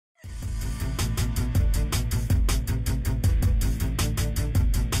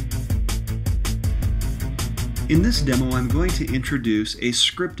In this demo, I'm going to introduce a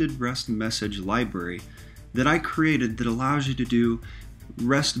scripted REST message library that I created that allows you to do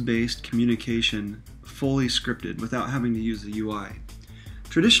REST-based communication fully scripted without having to use the UI.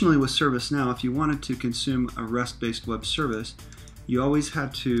 Traditionally with ServiceNow, if you wanted to consume a REST-based web service, you always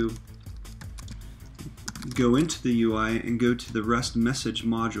had to go into the UI and go to the REST message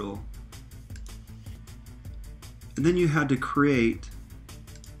module. And then you had to create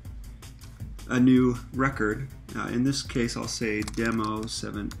a new record. In this case, I'll say demo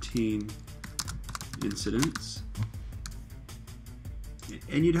 17 incidents.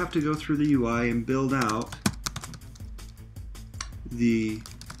 And you'd have to go through the UI and build out a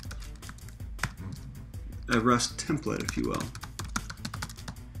REST template, if you will.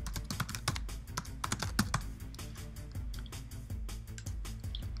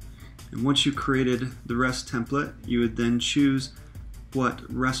 And once you created the REST template, you would then choose what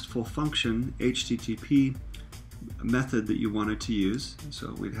RESTful function, HTTP method that you wanted to use.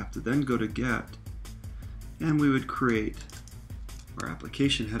 So we'd have to then go to get, and we would create our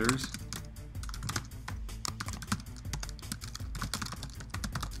application headers.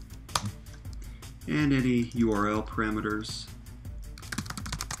 And any URL parameters.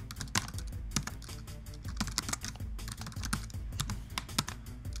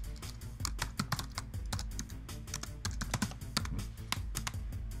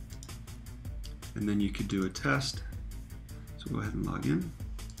 And then you could do a test. So go ahead and log in.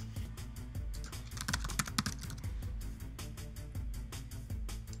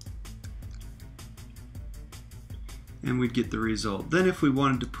 And we'd get the result. Then if we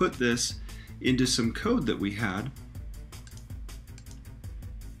wanted to put this into some code that we had,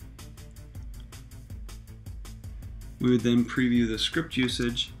 we would then preview the script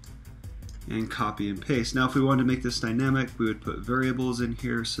usage and copy and paste. Now if we wanted to make this dynamic, we would put variables in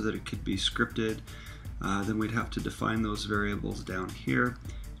here so that it could be scripted. Then we'd have to define those variables down here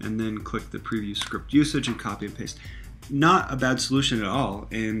and then click the preview script usage and copy and paste. Not a bad solution at all,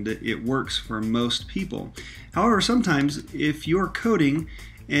 and it works for most people. However, sometimes if you're coding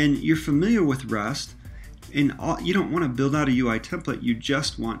and you're familiar with REST and you don't want to build out a UI template, you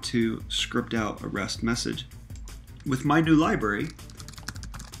just want to script out a REST message. With my new library,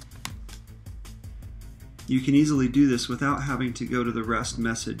 you can easily do this without having to go to the REST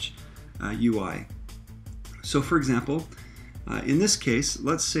message UI. So for example, in this case,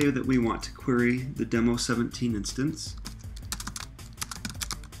 let's say that we want to query the demo 17 instance.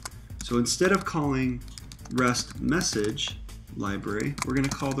 So instead of calling REST message library, we're going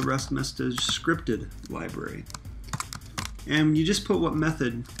to call the REST message scripted library. And you just put what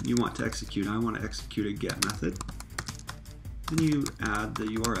method you want to execute. I want to execute a get method. And you add the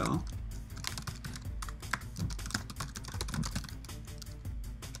URL.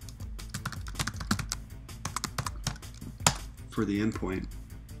 For the endpoint.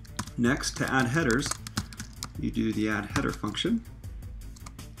 Next, to add headers, you do the add header function.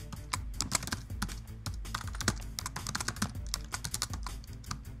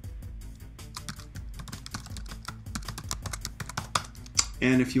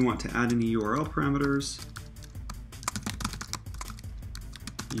 And if you want to add any URL parameters,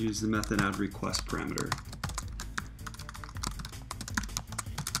 use the method add request parameter.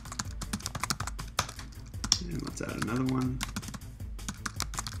 And let's add another one.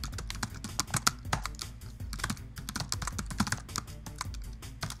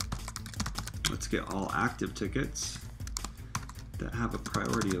 Let's get all active tickets that have a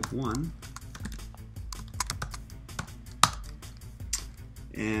priority of 1.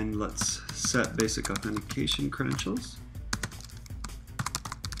 And let's set basic authentication credentials.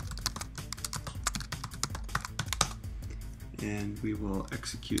 And we will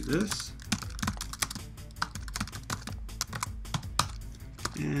execute this.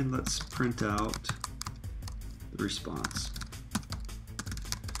 And let's print out the response.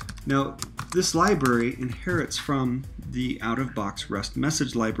 Now, this library inherits from the out-of-box REST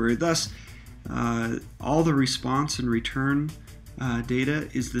message library. Thus, all the response and return data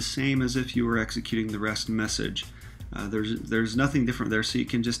is the same as if you were executing the REST message. There's nothing different there, so you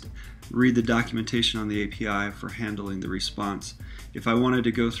can just read the documentation on the API for handling the response. If I wanted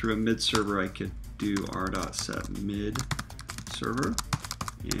to go through a mid server, I could do r.set mid server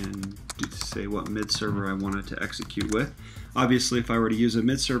and say what mid server I wanted to execute with. Obviously, if I were to use a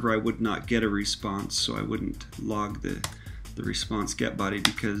mid server, I would not get a response, so I wouldn't log the response get body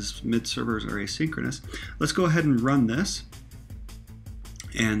because mid servers are asynchronous. Let's go ahead and run this,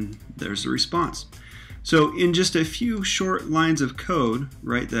 and there's the response. So in just a few short lines of code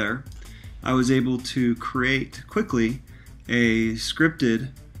right there, I was able to create quickly a scripted,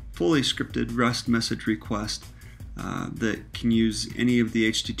 fully scripted REST message request that can use any of the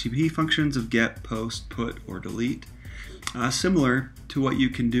HTTP functions of get, post, put, or delete. Similar to what you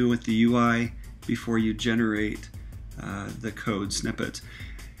can do with the UI before you generate the code snippets.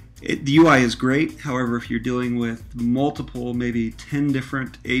 The UI is great, however, if you're dealing with multiple, maybe 10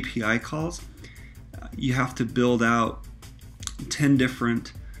 different API calls, you have to build out 10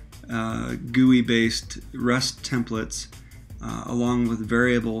 different GUI-based REST templates along with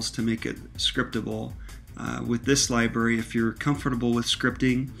variables to make it scriptable. With this library, if you're comfortable with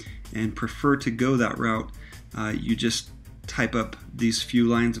scripting and prefer to go that route, you just type up these few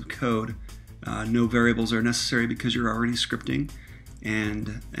lines of code. No variables are necessary because you're already scripting,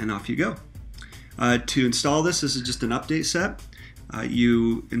 and off you go. To install this is just an update set.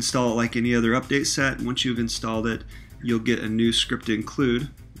 You install it like any other update set. Once you've installed it, you'll get a new script to include.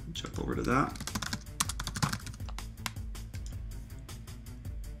 Jump over to that.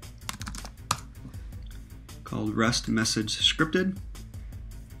 Called REST message scripted.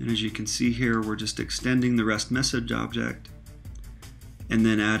 And as you can see here, we're just extending the REST message object and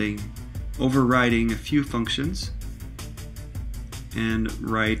then overriding a few functions and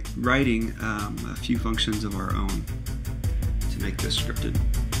writing a few functions of our own to make this scripted.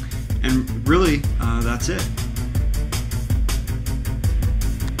 And really, that's it.